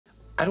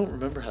I don't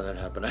remember how that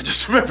happened. I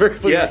just remember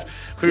we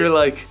were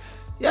like,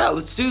 yeah,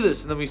 let's do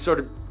this. And then we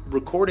started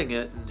recording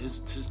it, and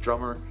his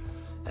drummer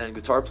and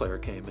guitar player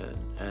came in,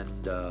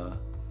 and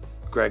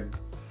Greg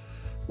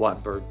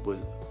Wattenberg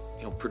was,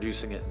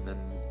 producing it, and then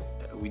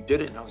we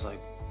did it, and I was like,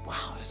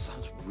 wow, that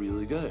sounds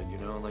really good,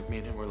 and like me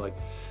and him were like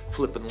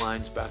flipping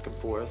lines back and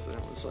forth, and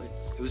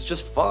it was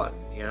just fun,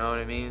 you know what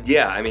I mean?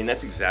 Yeah, I mean,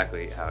 that's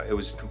exactly how it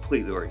was.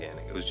 Completely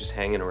organic. It was just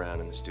hanging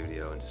around in the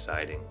studio and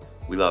deciding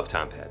we love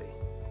Tom Petty.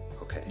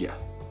 Okay. Yeah.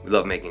 We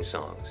love making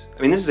songs.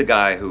 I mean, this is a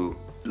guy who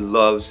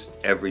loves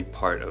every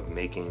part of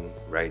making,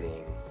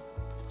 writing,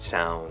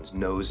 sounds,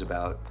 knows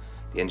about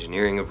the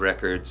engineering of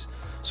records.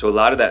 So a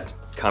lot of that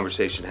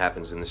conversation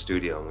happens in the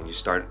studio. When you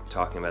start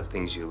talking about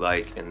things you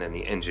like, and then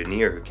the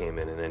engineer who came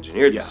in and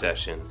engineered the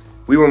session,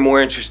 we were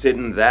more interested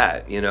in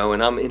that,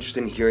 and I'm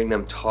interested in hearing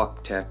them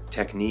talk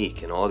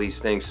technique and all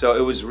these things. So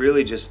it was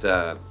really just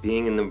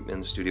being in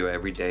the studio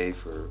every day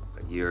for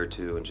a year or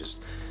two and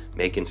just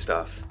making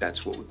stuff.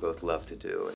 That's what we both love to do.